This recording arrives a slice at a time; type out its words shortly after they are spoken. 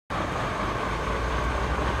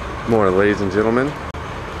Good morning, ladies and gentlemen.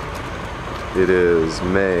 It is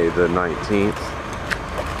May the 19th.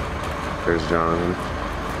 There's Jonathan.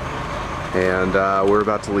 And we're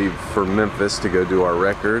about to leave for Memphis to go do our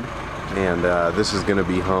record. And this is going to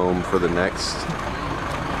be home for the next,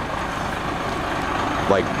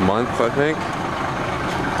 like, month, I think.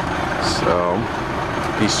 So,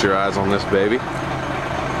 feast your eyes on this baby. We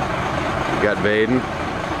got Vaden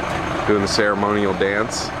doing the ceremonial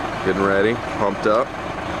dance, getting ready, pumped up.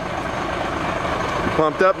 You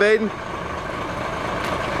pumped up, Vaden?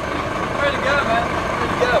 Ready to go, man.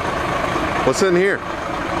 Ready to go. What's in here?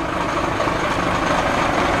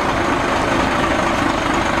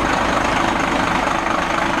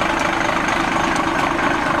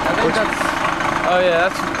 I think that's... Oh yeah,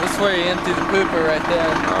 that's where you empty the pooper right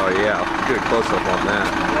there. Oh yeah, get a close up on that.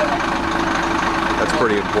 Yeah. That's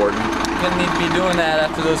pretty important. Gonna need to be doing that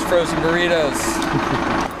after those frozen burritos.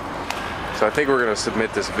 So I think we're gonna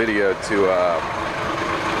submit this video to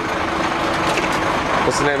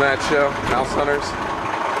what's the name of that show? Mouse Hunters?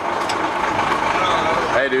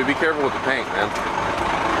 Hey dude, be careful with the paint, man.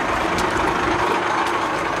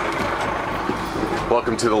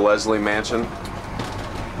 Welcome to the Leslie Mansion.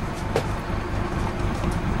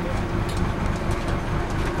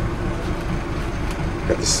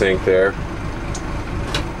 Got the sink there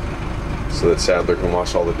so that Sadler can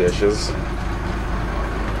wash all the dishes.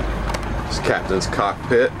 This is Captain's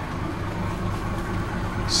cockpit.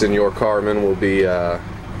 Senor Carmen will be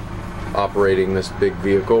operating this big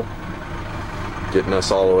vehicle, getting us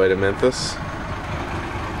all the way to Memphis.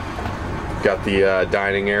 Got the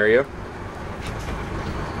dining area,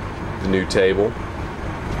 the new table,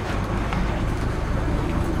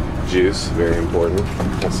 juice, very important.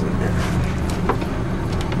 What's in here?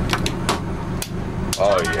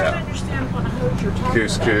 Oh yeah.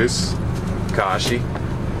 Couscous, kashi.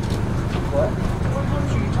 What? What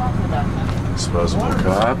hose are you talking about now? Disposable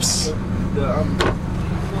cups.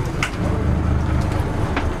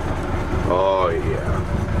 Oh yeah.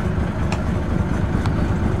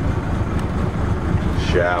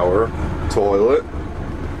 Shower, toilet,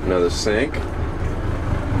 another sink.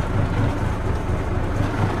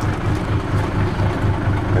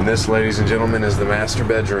 And this, ladies and gentlemen, is the master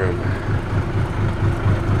bedroom.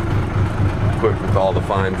 Equipped with all the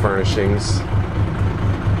fine furnishings.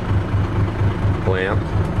 Lamp.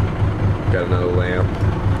 Got another lamp.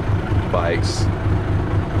 Bikes.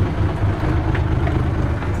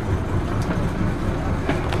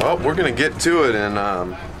 Well, we're gonna get to it and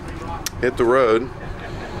hit the road.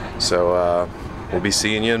 So we'll be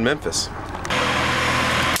seeing you in Memphis.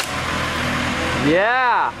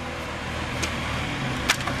 Yeah!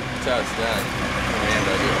 That's how it's done.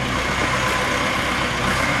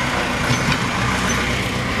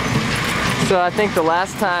 So I think the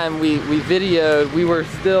last time we videoed, we were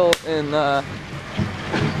still in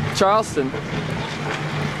Charleston.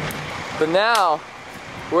 But now,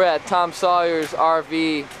 we're at Tom Sawyer's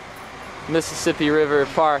RV Mississippi River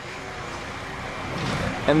Park.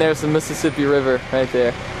 And there's the Mississippi River right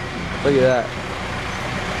there. Look at that.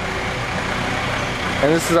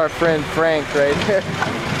 And this is our friend Frank right here.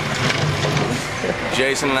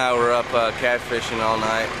 Jason and I were up catfishing all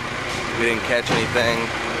night. We didn't catch anything,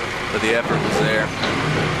 but the effort was there.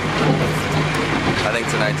 I think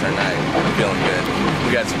tonight's our night. I'm feeling good.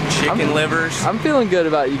 We got some chicken livers. I'm feeling good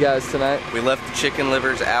about you guys tonight. We left the chicken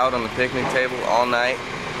livers out on the picnic table all night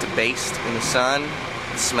to baste in the sun.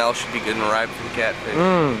 The smell should be good and ripe for the catfish.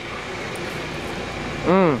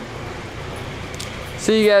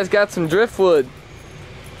 So you guys got some driftwood.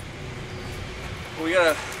 Well, we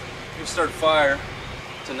gotta start a fire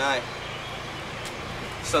tonight.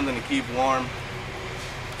 Something to keep warm.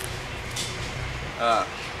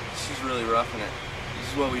 This is really roughing it.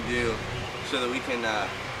 This is what we do so that we can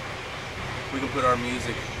put our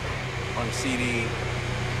music on CD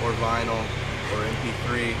or vinyl or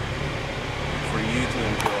MP3 for you to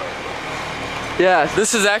enjoy. Yeah,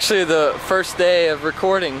 this is actually the first day of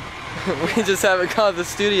recording. We just haven't gone to the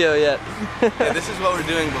studio yet. Yeah, this is what we're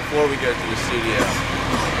doing before we go to the studio.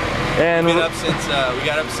 And we've been up since we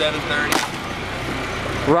got up 7:30.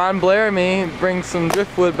 Ron Blair and me bring some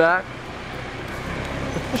driftwood back.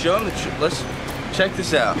 Show them let's check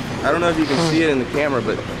this out. I don't know if you can see it in the camera,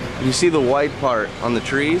 but you see the white part on the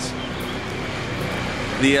trees?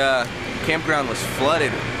 The campground was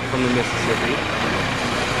flooded from the Mississippi.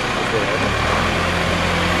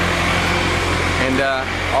 And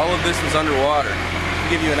all of this was underwater. To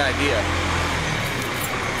give you an idea.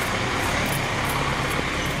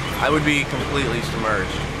 I would be completely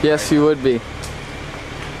submerged. Yes, you would be.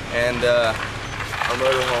 And our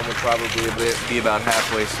motorhome would probably be about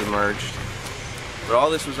halfway submerged. But all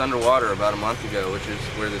this was underwater about a month ago, which is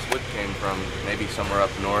where this wood came from, maybe somewhere up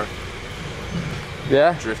north.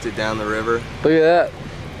 Yeah. Drifted down the river. Look at that.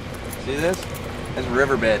 See this? That's a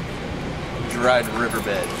riverbed. Dried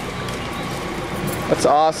riverbed. That's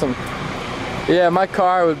awesome. Yeah, my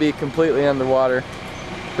car would be completely underwater,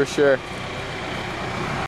 for sure.